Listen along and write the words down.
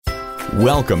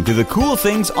Welcome to the Cool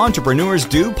Things Entrepreneurs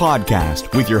Do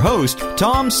podcast with your host,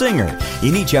 Tom Singer.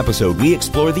 In each episode, we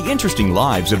explore the interesting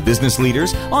lives of business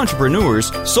leaders,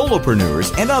 entrepreneurs,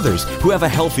 solopreneurs, and others who have a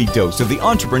healthy dose of the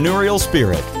entrepreneurial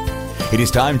spirit. It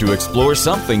is time to explore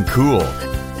something cool.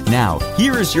 Now,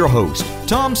 here is your host,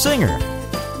 Tom Singer.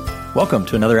 Welcome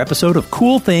to another episode of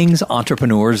Cool Things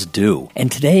Entrepreneurs Do. And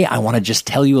today I want to just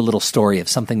tell you a little story of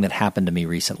something that happened to me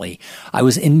recently. I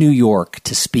was in New York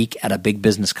to speak at a big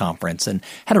business conference and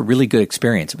had a really good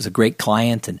experience. It was a great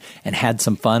client and had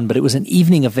some fun, but it was an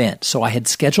evening event. So I had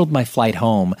scheduled my flight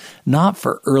home not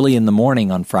for early in the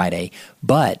morning on Friday,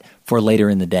 but for later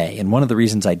in the day. And one of the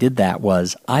reasons I did that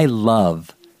was I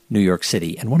love New York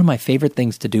City. And one of my favorite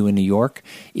things to do in New York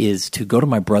is to go to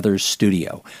my brother's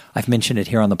studio. I've mentioned it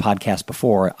here on the podcast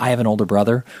before. I have an older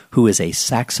brother who is a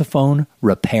saxophone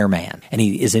repairman, and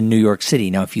he is in New York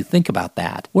City. Now, if you think about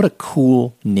that, what a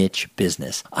cool niche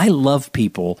business. I love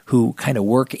people who kind of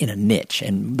work in a niche,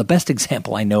 and the best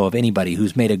example I know of anybody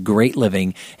who's made a great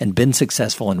living and been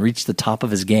successful and reached the top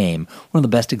of his game, one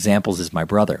of the best examples is my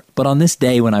brother. But on this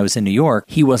day when I was in New York,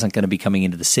 he wasn't going to be coming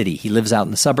into the city. He lives out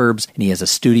in the suburbs, and he has a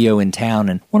studio in town,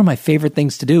 and one of my favorite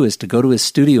things to do is to go to his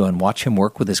studio and watch him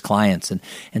work with his clients and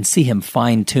see him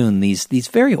fine-tune these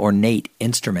very ornate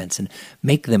instruments and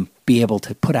make them be able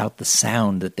to put out the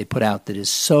sound that they put out that is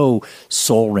so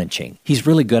soul-wrenching. He's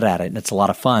really good at it, and it's a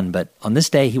lot of fun, but on this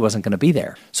day, he wasn't going to be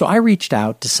there. So I reached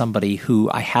out to somebody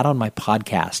who I had on my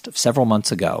podcast several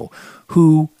months ago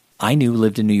who I knew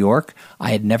lived in New York.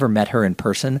 I had never met her in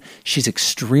person. She's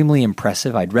extremely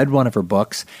impressive. I'd read one of her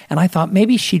books, and I thought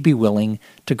maybe she'd be willing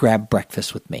to grab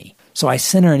breakfast with me. So I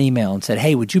sent her an email and said,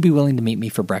 hey, would you be willing to meet me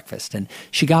for breakfast? And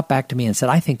she got back to me and said,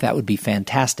 I think that would be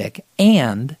fantastic.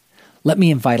 And let me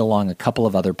invite along a couple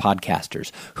of other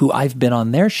podcasters who I've been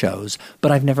on their shows,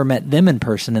 but I've never met them in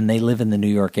person, and they live in the New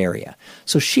York area.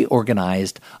 So she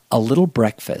organized a little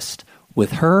breakfast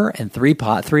with her and three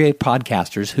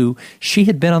podcasters who she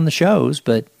had been on the shows,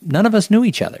 but none of us knew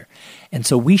each other. And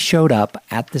so we showed up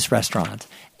at this restaurant,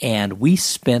 and we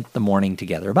spent the morning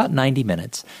together, about 90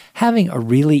 minutes, having a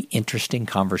really interesting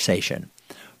conversation.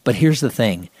 But here's the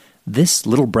thing. This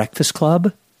little breakfast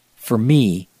club, for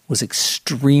me, was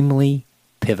extremely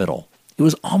pivotal. It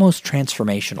was almost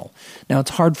transformational. Now,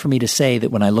 it's hard for me to say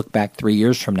that when I look back 3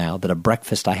 years from now that a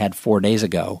breakfast I had 4 days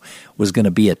ago was going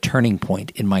to be a turning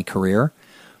point in my career.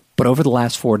 But over the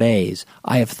last 4 days,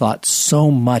 I have thought so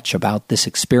much about this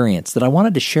experience that I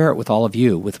wanted to share it with all of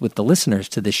you, with the listeners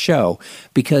to this show,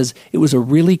 because it was a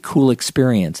really cool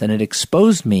experience, and it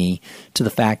exposed me to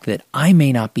the fact that I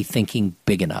may not be thinking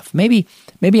big enough. Maybe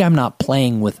I'm not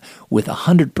playing with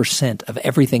 100% of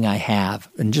everything I have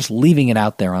and just leaving it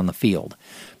out there on the field.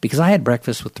 Because I had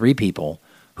breakfast with 3 people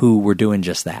who were doing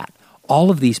just that.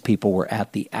 All of these people were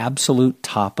at the absolute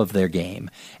top of their game.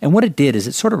 And what it did is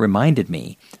it sort of reminded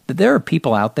me that there are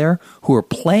people out there who are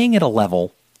playing at a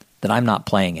level that I'm not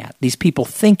playing at. These people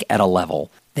think at a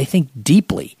level. They think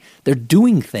deeply. They're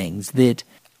doing things that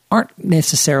aren't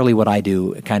necessarily what I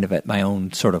do kind of at my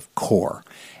own sort of core.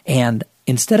 And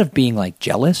instead of being like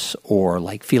jealous or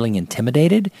like feeling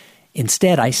intimidated,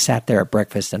 instead I sat there at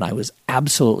breakfast and I was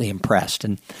absolutely impressed.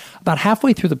 And about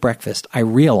halfway through the breakfast, I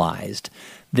realized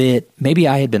that maybe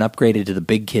I had been upgraded to the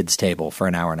big kids table for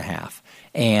an hour and a half,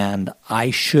 and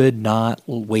I should not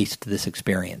waste this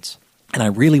experience. And I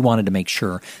really wanted to make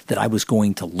sure that I was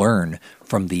going to learn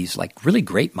from these like really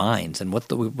great minds and what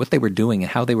they were doing and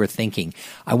how they were thinking.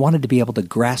 I wanted to be able to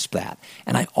grasp that.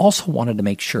 And I also wanted to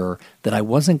make sure that I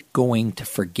wasn't going to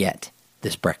forget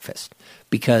this breakfast,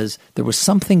 because there was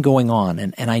something going on,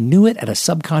 and I knew it at a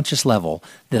subconscious level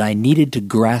that I needed to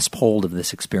grasp hold of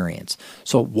this experience.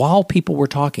 So while people were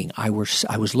talking, I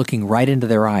was looking right into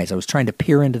their eyes. I was trying to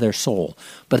peer into their soul.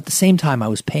 But at the same time, I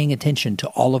was paying attention to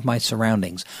all of my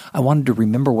surroundings. I wanted to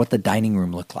remember what the dining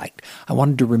room looked like. I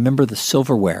wanted to remember the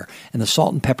silverware and the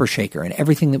salt and pepper shaker and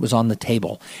everything that was on the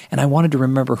table. And I wanted to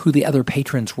remember who the other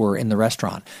patrons were in the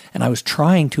restaurant. And I was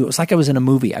it was like I was in a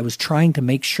movie. I was trying to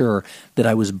make sure that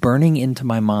I was burning into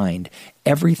my mind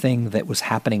everything that was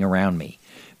happening around me.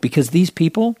 Because these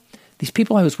people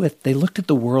I was with, they looked at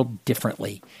the world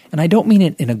differently. And I don't mean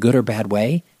it in a good or bad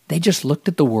way. They just looked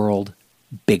at the world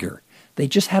bigger. They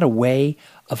just had a way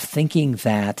of thinking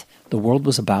that the world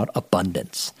was about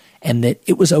abundance and that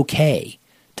it was okay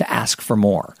to ask for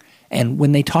more. And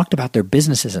when they talked about their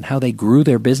businesses and how they grew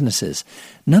their businesses,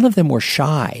 none of them were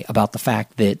shy about the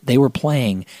fact that they were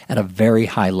playing at a very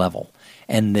high level.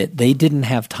 and that they didn't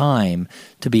have time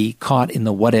to be caught in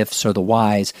the what ifs or the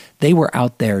whys. They were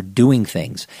out there doing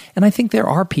things. And I think there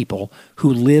are people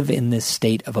who live in this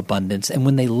state of abundance. And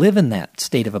when they live in that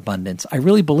state of abundance, I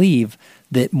really believe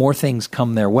that more things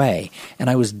come their way. And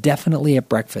I was definitely at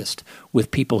breakfast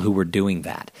with people who were doing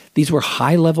that. These were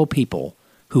high-level people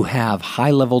who have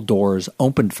high-level doors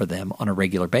opened for them on a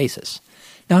regular basis.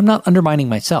 Now, I'm not undermining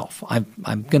myself. I'm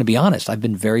going to be honest. I've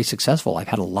been very successful. I've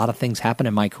had a lot of things happen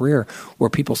in my career where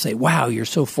people say, wow, you're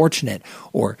so fortunate,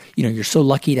 or, you're so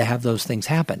lucky to have those things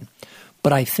happen.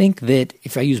 But I think that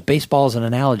if I use baseball as an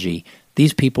analogy,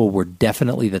 these people were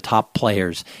definitely the top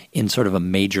players in sort of a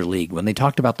major league. When they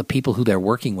talked about the people who they're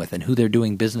working with and who they're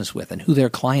doing business with and who their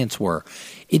clients were,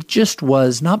 it just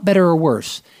was not better or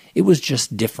worse. It was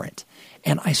just different.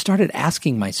 And I started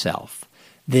asking myself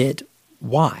that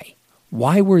why?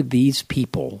 Why were these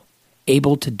people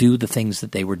able to do the things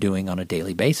that they were doing on a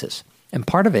daily basis? And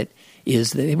part of it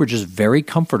is that they were just very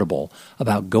comfortable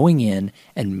about going in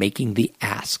and making the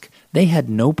ask. They had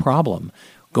no problem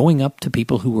going up to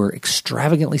people who were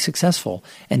extravagantly successful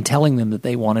and telling them that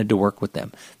they wanted to work with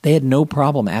them. They had no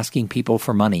problem asking people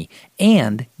for money,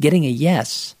 and getting a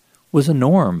yes was a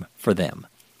norm for them.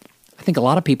 I think a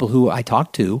lot of people who I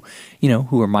talk to,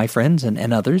 who are my friends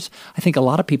and others, I think a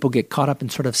lot of people get caught up in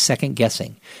sort of second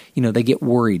guessing. They get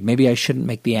worried. Maybe I shouldn't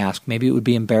make the ask. Maybe it would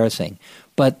be embarrassing.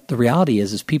 But the reality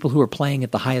is people who are playing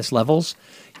at the highest levels,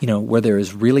 where there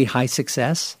is really high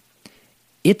success,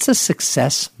 it's a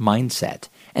success mindset.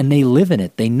 And they live in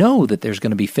it. They know that there's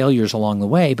going to be failures along the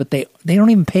way, but they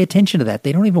don't even pay attention to that.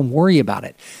 They don't even worry about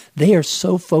it. They are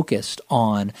so focused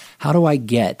on, how do I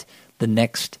get the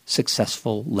next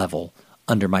successful level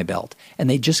under my belt? And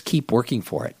they just keep working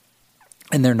for it.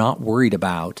 And they're not worried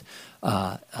about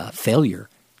failure,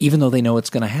 even though they know it's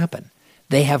going to happen.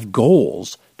 They have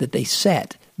goals that they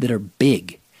set that are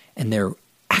big, and they're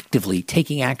actively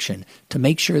taking action to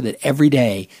make sure that every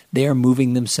day they are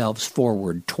moving themselves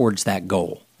forward towards that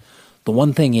goal. The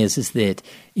one thing is that,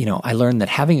 I learned that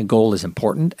having a goal is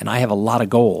important, and I have a lot of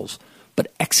goals,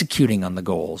 but executing on the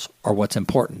goals are what's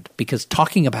important, because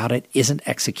talking about it isn't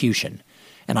execution.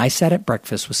 And I sat at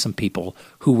breakfast with some people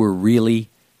who were really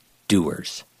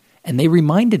doers, and they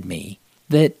reminded me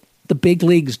that the big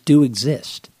leagues do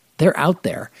exist. They're out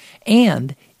there,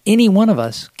 and any one of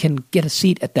us can get a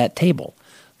seat at that table.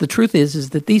 The truth is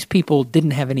that these people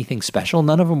didn't have anything special.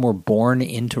 None of them were born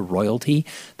into royalty.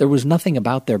 There was nothing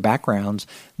about their backgrounds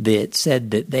that said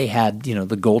that they had,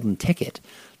 the golden ticket.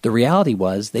 The reality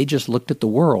was they just looked at the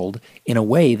world in a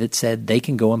way that said they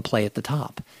can go and play at the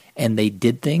top. And they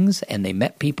did things, and they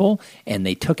met people, and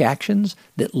they took actions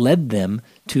that led them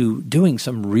to doing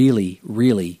some really,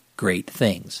 really great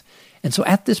things. And so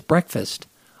at this breakfast,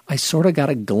 I sort of got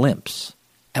a glimpse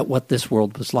at what this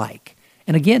world was like.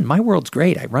 And again, my world's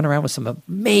great. I run around with some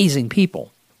amazing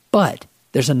people. But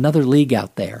there's another league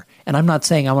out there. And I'm not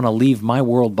saying I want to leave my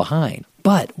world behind.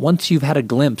 But once you've had a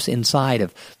glimpse inside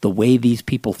of the way these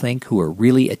people think, who are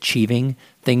really achieving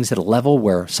things at a level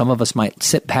where some of us might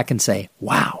sit back and say,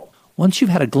 wow. Once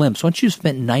you've had a glimpse, once you've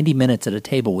spent 90 minutes at a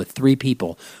table with 3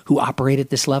 people who operate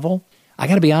at this level, I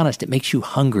got to be honest, it makes you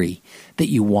hungry that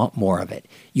you want more of it.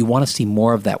 You want to see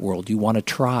more of that world. You want to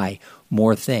try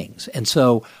more things. And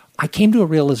so I came to a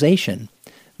realization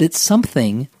that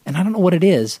something, and I don't know what it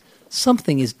is,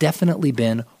 something has definitely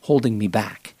been holding me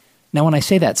back. Now, when I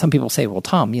say that, some people say, well,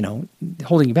 Tom,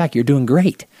 holding you back, you're doing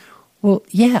great. Well,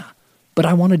 yeah, but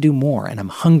I want to do more, and I'm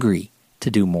hungry to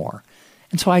do more.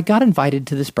 And so I got invited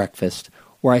to this breakfast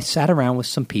where I sat around with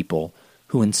some people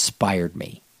who inspired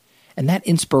me. And that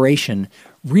inspiration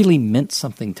really meant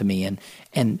something to me.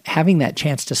 And having that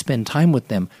chance to spend time with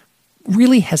them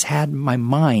really has had my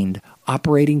mind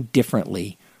operating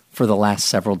differently for the last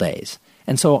several days.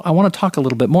 And so I want to talk a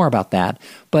little bit more about that.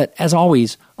 But as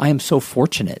always, I am so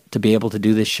fortunate to be able to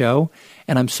do this show.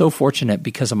 And I'm so fortunate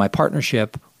because of my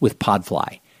partnership with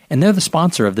Podfly. And they're the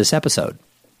sponsor of this episode.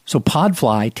 So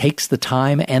Podfly takes the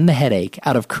time and the headache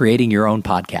out of creating your own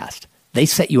podcast. They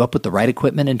set you up with the right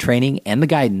equipment and training and the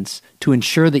guidance to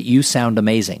ensure that you sound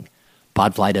amazing.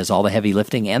 Podfly does all the heavy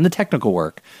lifting and the technical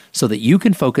work so that you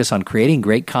can focus on creating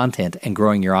great content and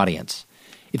growing your audience.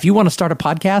 If you want to start a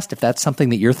podcast, if that's something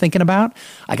that you're thinking about,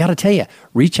 I got to tell you,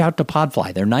 reach out to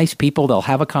Podfly. They're nice people. They'll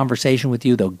have a conversation with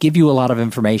you. They'll give you a lot of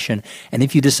information. And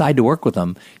if you decide to work with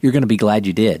them, you're going to be glad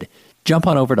you did. Jump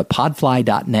on over to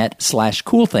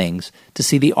podfly.net/coolthings to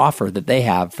see the offer that they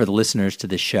have for the listeners to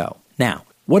this show. Now,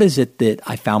 what is it that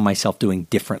I found myself doing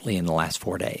differently in the last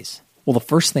 4 days? Well, the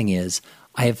first thing is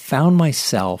I have found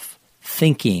myself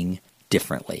thinking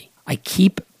differently. I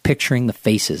keep picturing the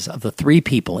faces of the 3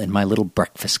 people in my little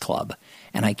breakfast club,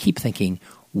 and I keep thinking,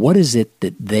 what is it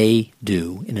that they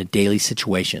do in a daily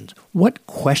situation? What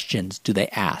questions do they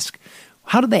ask?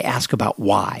 How do they ask about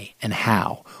why and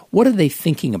how? What are they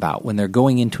thinking about when they're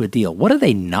going into a deal? What are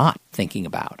they not thinking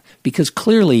about? Because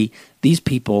clearly these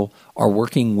people are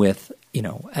working with,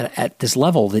 at this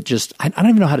level that just, I don't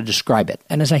even know how to describe it.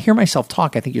 And as I hear myself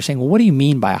talk, I think you're saying, well, what do you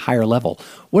mean by a higher level?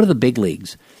 What are the big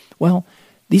leagues? Well,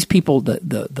 these people,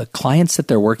 the clients that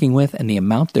they're working with and the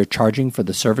amount they're charging for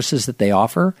the services that they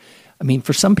offer, I mean,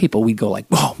 for some people, we'd go like,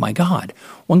 oh my God.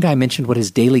 One guy mentioned what his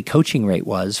daily coaching rate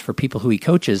was for people who he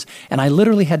coaches, and I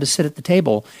literally had to sit at the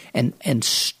table and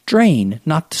strain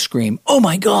not to scream, oh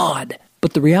my God.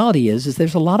 But the reality is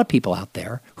there's a lot of people out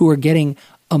there who are getting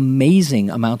amazing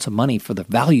amounts of money for the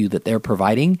value that they're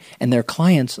providing, and their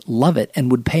clients love it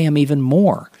and would pay them even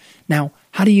more. Now,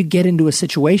 how do you get into a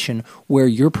situation where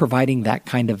you're providing that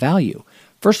kind of value?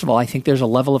 First of all, I think there's a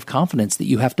level of confidence that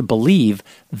you have to believe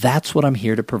that's what I'm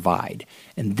here to provide.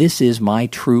 And this is my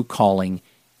true calling,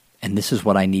 and this is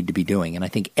what I need to be doing. And I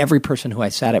think every person who I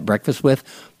sat at breakfast with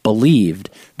believed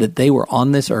that they were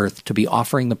on this earth to be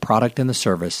offering the product and the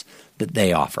service that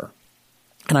they offer.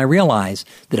 And I realize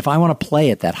that if I want to play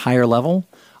at that higher level,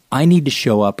 I need to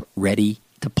show up ready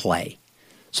to play.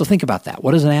 So think about that.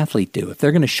 What does an athlete do? If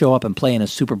they're going to show up and play in a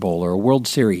Super Bowl or a World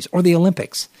Series or the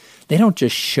Olympics, they don't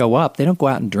just show up. They don't go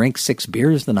out and drink 6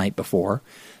 beers the night before.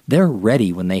 They're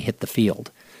ready when they hit the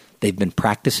field. They've been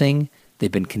practicing.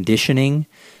 They've been conditioning.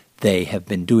 They have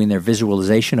been doing their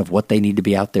visualization of what they need to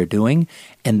be out there doing,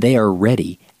 and they are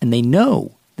ready. And they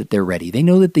know that they're ready. They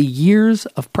know that the years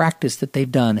of practice that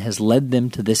they've done has led them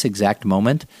to this exact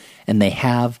moment, and they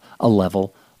have a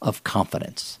level of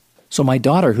confidence. So my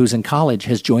daughter, who's in college,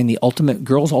 has joined the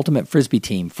girls' ultimate Frisbee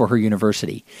team for her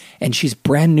university. And she's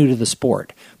brand new to the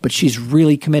sport, but she's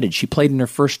really committed. She played in her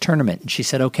first tournament, and she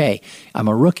said, okay, I'm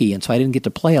a rookie, and so I didn't get to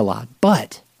play a lot.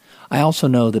 But I also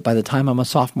know that by the time I'm a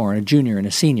sophomore and a junior and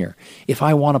a senior, if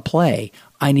I want to play,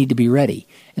 I need to be ready.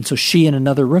 And so she and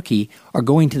another rookie are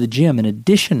going to the gym in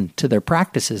addition to their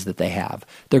practices that they have.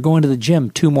 They're going to the gym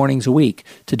 2 mornings a week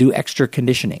to do extra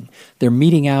conditioning. They're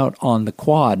meeting out on the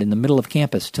quad in the middle of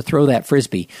campus to throw that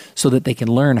Frisbee so that they can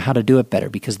learn how to do it better,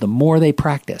 because the more they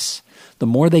practice, the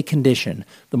more they condition,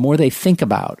 the more they think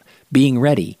about being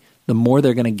ready, the more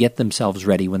they're going to get themselves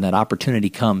ready when that opportunity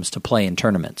comes to play in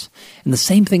tournaments. And the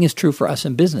same thing is true for us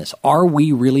in business. Are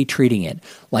we really treating it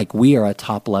like we are a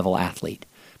top-level athlete?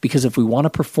 Because if we want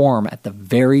to perform at the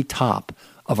very top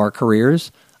of our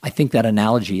careers, I think that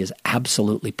analogy is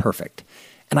absolutely perfect.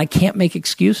 And I can't make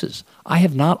excuses. I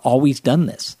have not always done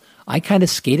this. I kind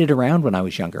of skated around when I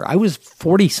was younger. I was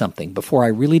 40-something before I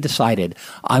really decided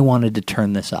I wanted to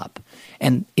turn this up.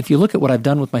 And if you look at what I've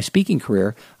done with my speaking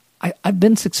career, I've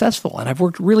been successful, and I've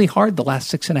worked really hard the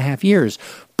last 6.5 years.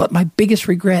 But my biggest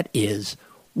regret is,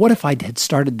 what if I had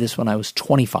started this when I was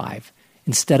 25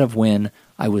 instead of when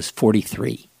I was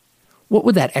 43? What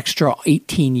would that extra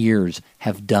 18 years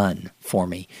have done for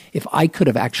me if I could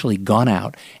have actually gone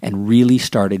out and really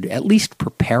started at least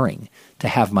preparing to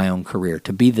have my own career,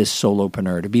 to be this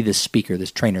solopreneur, to be this speaker,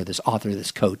 this trainer, this author,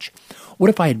 this coach? What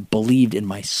if I had believed in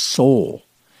my soul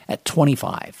at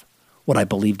 25 what I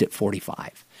believed at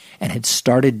 45 and had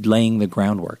started laying the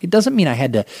groundwork? It doesn't mean I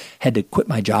had to quit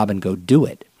my job and go do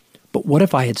it. But what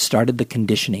if I had started the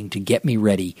conditioning to get me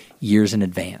ready years in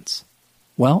advance?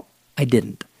 Well, I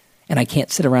didn't. And I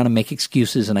can't sit around and make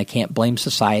excuses, and I can't blame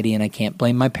society, and I can't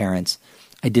blame my parents.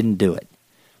 I didn't do it.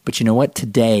 But you know what?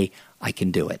 Today, I can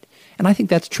do it. And I think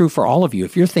that's true for all of you.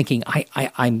 If you're thinking,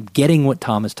 I'm getting what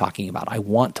Tom is talking about, I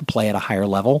want to play at a higher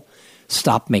level,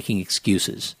 stop making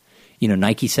excuses. You know,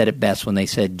 Nike said it best when they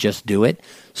said, just do it.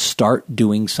 Start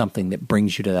doing something that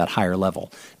brings you to that higher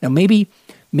level. Now, maybe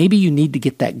you need to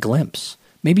get that glimpse.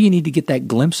 Maybe you need to get that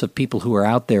glimpse of people who are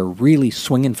out there really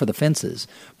swinging for the fences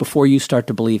before you start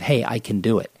to believe, hey, I can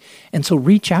do it. And so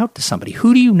reach out to somebody.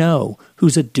 Who do you know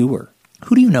who's a doer?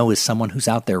 Who do you know is someone who's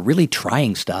out there really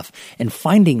trying stuff and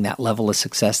finding that level of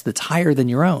success that's higher than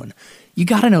your own? You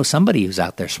got to know somebody who's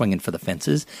out there swinging for the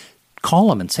fences. Call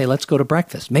them and say, let's go to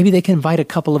breakfast. Maybe they can invite a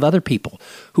couple of other people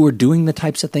who are doing the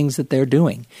types of things that they're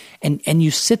doing. And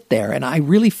you sit there, and I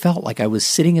really felt like I was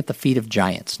sitting at the feet of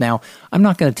giants. Now, I'm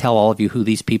not going to tell all of you who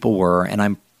these people were, and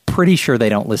I'm pretty sure they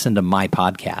don't listen to my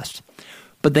podcast.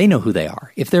 But they know who they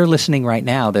are. If they're listening right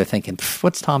now, they're thinking,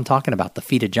 what's Tom talking about, the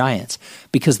feet of giants?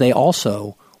 Because they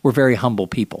also were very humble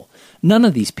people. None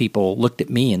of these people looked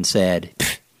at me and said,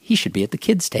 he should be at the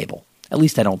kids' table. At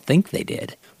least I don't think they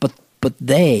did. But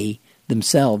they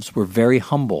themselves were very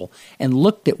humble and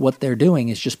looked at what they're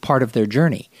doing as just part of their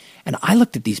journey. And I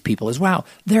looked at these people as, wow,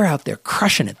 they're out there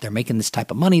crushing it. They're making this type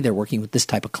of money. They're working with this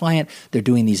type of client. They're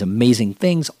doing these amazing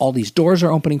things. All these doors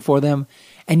are opening for them.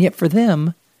 And yet for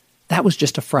them, that was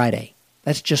just a Friday.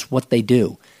 That's just what they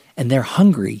do. and they're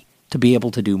hungry to be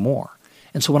able to do more.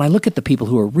 And so when I look at the people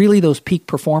who are really those peak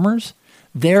performers,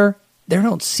 they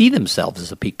don't see themselves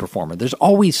as a peak performer. There's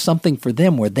always something for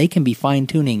them where they can be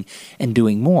fine-tuning and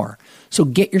doing more. So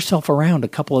get yourself around a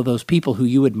couple of those people who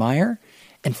you admire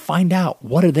and find out,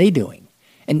 what are they doing?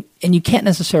 And you can't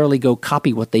necessarily go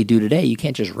copy what they do today. You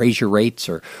can't just raise your rates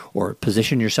or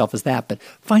position yourself as that, but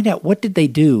find out, what did they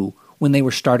do when they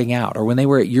were starting out or when they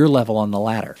were at your level on the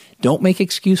ladder. Don't make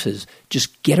excuses.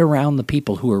 Just get around the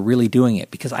people who are really doing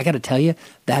it, because I got to tell you,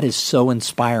 that is so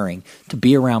inspiring to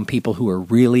be around people who are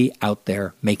really out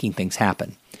there making things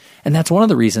happen. And that's one of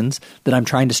the reasons that I'm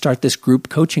trying to start this group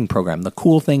coaching program, the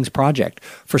Cool Things Project,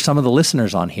 for some of the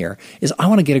listeners on here, is I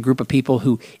want to get a group of people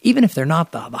who, even if they're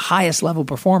not the highest level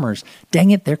performers, dang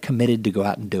it, they're committed to go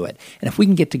out and do it. And if we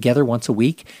can get together once a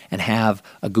week and have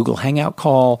a Google Hangout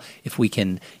call, if we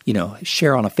can,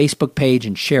 share on a Facebook page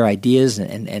and share ideas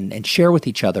and share with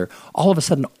each other, all of a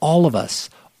sudden, all of us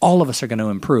are going to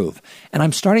improve. And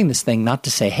I'm starting this thing not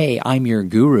to say, hey, I'm your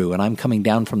guru and I'm coming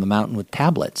down from the mountain with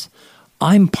tablets.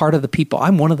 I'm part of the people.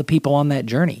 I'm one of the people on that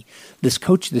journey. This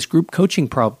group coaching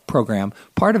program,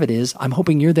 part of it is I'm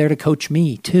hoping you're there to coach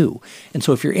me too. And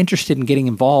so if you're interested in getting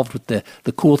involved with the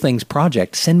Cool Things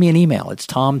Project, send me an email. It's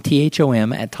Tom,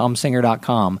 T-H-O-M,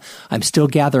 @TomSinger.com. I'm still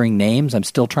gathering names. I'm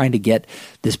still trying to get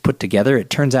this put together. It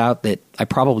turns out that I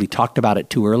probably talked about it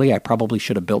too early. I probably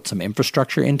should have built some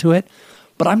infrastructure into it.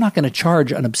 But I'm not going to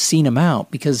charge an obscene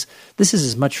amount, because this is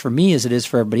as much for me as it is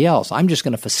for everybody else. I'm just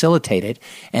going to facilitate it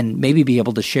and maybe be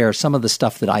able to share some of the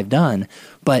stuff that I've done.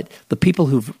 But the people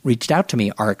who've reached out to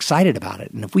me are excited about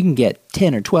it. And if we can get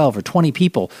 10 or 12 or 20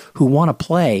 people who want to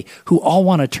play, who all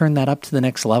want to turn that up to the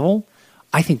next level,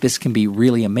 I think this can be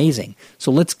really amazing.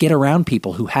 So let's get around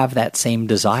people who have that same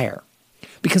desire.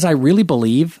 Because I really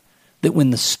believe that when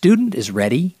the student is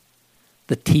ready,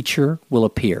 the teacher will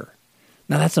appear.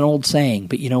 Now, that's an old saying,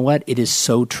 but you know what? It is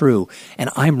so true. And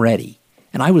I'm ready.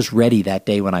 And I was ready that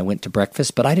day when I went to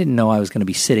breakfast, but I didn't know I was going to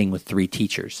be sitting with 3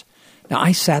 teachers. Now,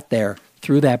 I sat there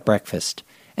through that breakfast,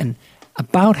 and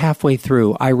about halfway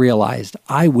through, I realized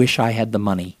I wish I had the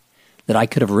money that I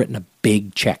could have written a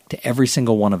big check to every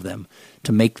single one of them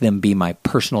to make them be my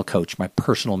personal coach, my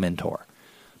personal mentor.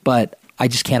 But I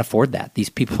just can't afford that. These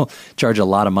people charge a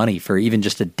lot of money for even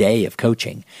just a day of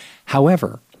coaching.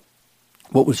 However,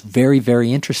 what was very,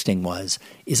 very interesting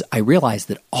is I realized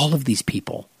that all of these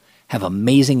people have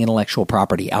amazing intellectual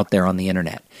property out there on the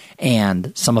internet.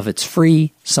 And some of it's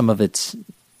free, some of it's,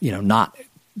 not,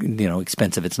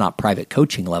 expensive. It's not private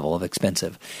coaching level of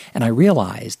expensive. And I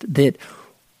realized that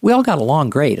we all got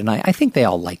along great. And I think they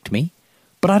all liked me,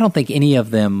 but I don't think any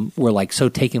of them were so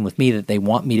taken with me that they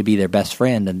want me to be their best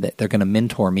friend and that they're going to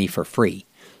mentor me for free.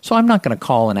 So I'm not going to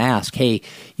call and ask, hey,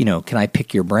 can I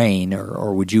pick your brain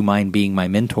or would you mind being my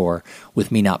mentor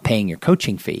with me not paying your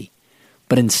coaching fee?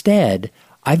 But instead,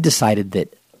 I've decided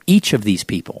that each of these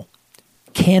people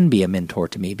can be a mentor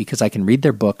to me because I can read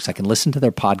their books, I can listen to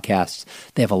their podcasts,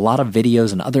 they have a lot of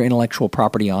videos and other intellectual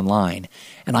property online,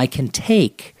 and I can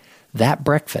take that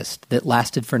breakfast that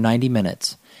lasted for 90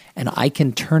 minutes and I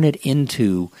can turn it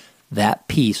into that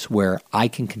piece where I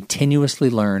can continuously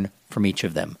learn from each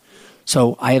of them.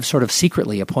 So I have sort of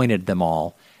secretly appointed them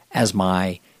all as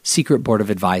my secret board of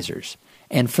advisors.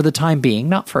 And for the time being,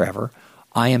 not forever,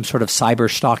 I am sort of cyber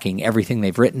stalking everything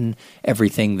they've written,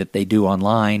 everything that they do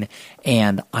online,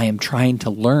 and I am trying to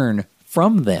learn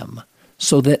from them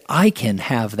so that I can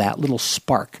have that little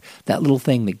spark, that little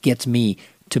thing that gets me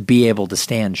to be able to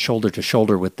stand shoulder to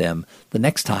shoulder with them the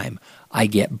next time I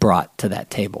get brought to that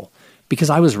table. Because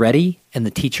I was ready and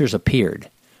the teachers appeared.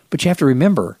 But you have to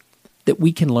remember that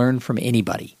we can learn from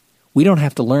anybody. We don't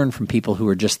have to learn from people who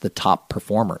are just the top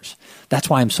performers. That's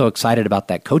why I'm so excited about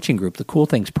that coaching group, the Cool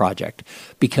Things Project,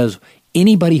 because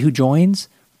anybody who joins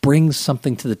brings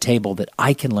something to the table that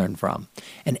I can learn from.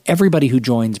 And everybody who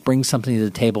joins brings something to the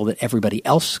table that everybody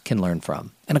else can learn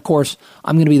from. And of course,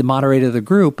 I'm going to be the moderator of the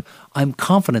group. I'm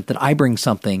confident that I bring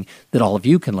something that all of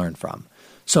you can learn from.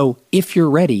 So if you're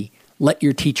ready, let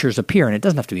your teachers appear. And it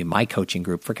doesn't have to be my coaching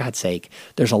group, for God's sake.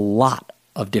 There's a lot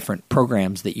of different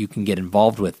programs that you can get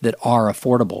involved with that are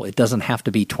affordable. It doesn't have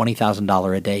to be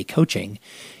 $20,000 a day coaching.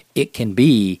 It can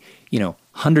be,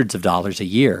 hundreds of dollars a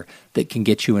year that can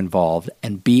get you involved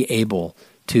and be able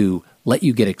to let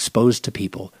you get exposed to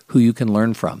people who you can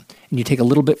learn from. And you take a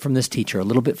little bit from this teacher, a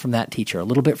little bit from that teacher, a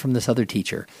little bit from this other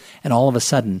teacher, and all of a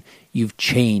sudden you've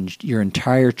changed your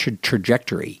entire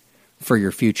trajectory for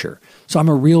your future. So I'm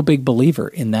a real big believer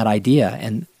in that idea,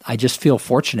 and I just feel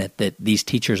fortunate that these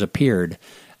teachers appeared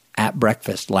at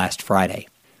breakfast last Friday.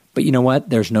 But you know what?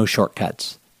 There's no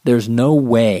shortcuts. There's no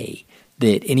way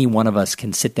that any one of us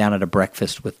can sit down at a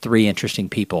breakfast with 3 interesting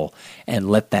people and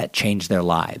let that change their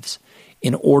lives.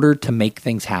 In order to make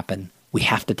things happen, we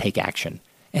have to take action.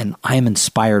 And I am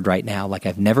inspired right now, like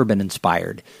I've never been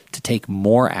inspired, to take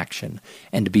more action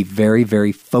and to be very,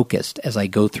 very focused as I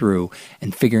go through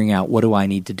and figuring out what do I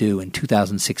need to do in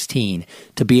 2016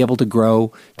 to be able to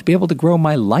grow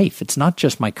my life. It's not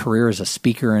just my career as a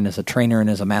speaker and as a trainer and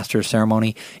as a master of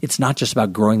ceremony. It's not just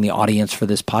about growing the audience for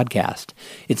this podcast.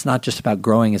 It's not just about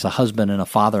growing as a husband and a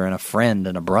father and a friend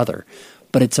and a brother.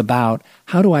 But it's about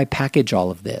how do I package all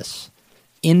of this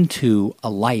into a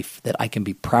life that I can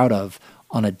be proud of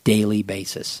on a daily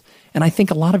basis. And I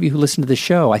think a lot of you who listen to the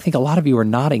show, I think a lot of you are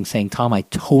nodding saying, Tom, I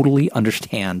totally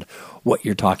understand what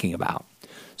you're talking about.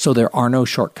 So there are no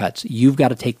shortcuts. You've got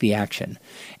to take the action.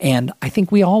 And I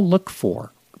think we all look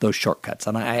for those shortcuts.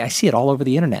 And I see it all over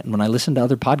the internet. And when I listen to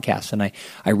other podcasts and I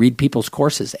read people's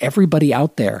courses, everybody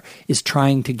out there is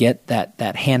trying to get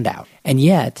that handout. And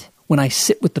yet, when I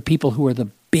sit with the people who are the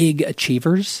big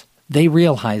achievers, they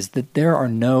realize that there are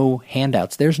no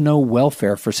handouts. There's no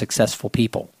welfare for successful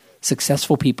people.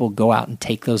 Successful people go out and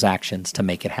take those actions to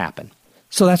make it happen.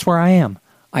 So that's where I am.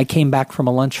 I came back from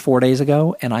a lunch 4 days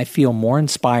ago, and I feel more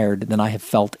inspired than I have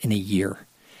felt in a year.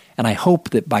 And I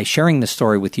hope that by sharing this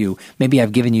story with you, maybe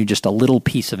I've given you just a little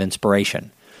piece of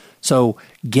inspiration. So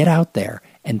get out there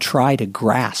and try to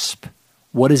grasp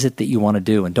what is it that you want to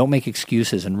do. And don't make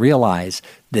excuses, and realize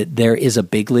that there is a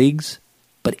big leagues,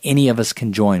 but any of us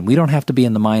can join. We don't have to be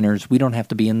in the minors. We don't have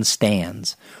to be in the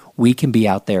stands. We can be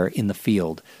out there in the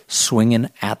field swinging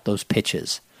at those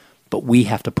pitches, but we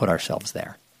have to put ourselves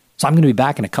there. So I'm going to be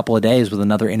back in a couple of days with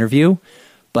another interview.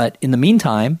 But in the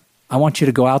meantime, I want you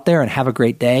to go out there and have a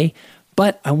great day.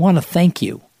 But I want to thank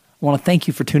you. I want to thank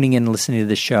you for tuning in and listening to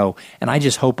this show. And I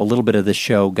just hope a little bit of this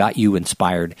show got you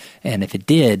inspired. And if it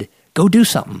did, go do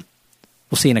something.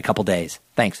 We'll see you in a couple days.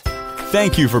 Thanks.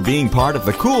 Thank you for being part of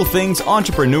the Cool Things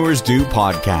Entrepreneurs Do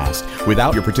podcast.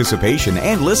 Without your participation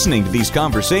and listening to these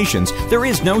conversations, there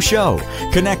is no show.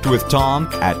 Connect with Tom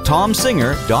at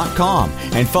tomsinger.com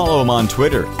and follow him on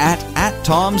Twitter at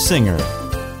 @TomSinger.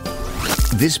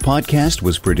 This podcast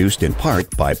was produced in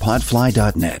part by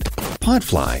Podfly.net.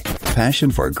 Podfly, passion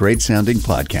for great-sounding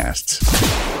podcasts.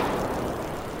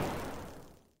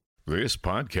 This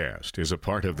podcast is a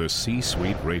part of the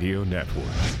C-Suite Radio Network.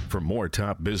 For more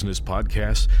top business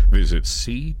podcasts, visit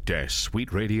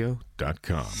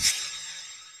c-suiteradio.com.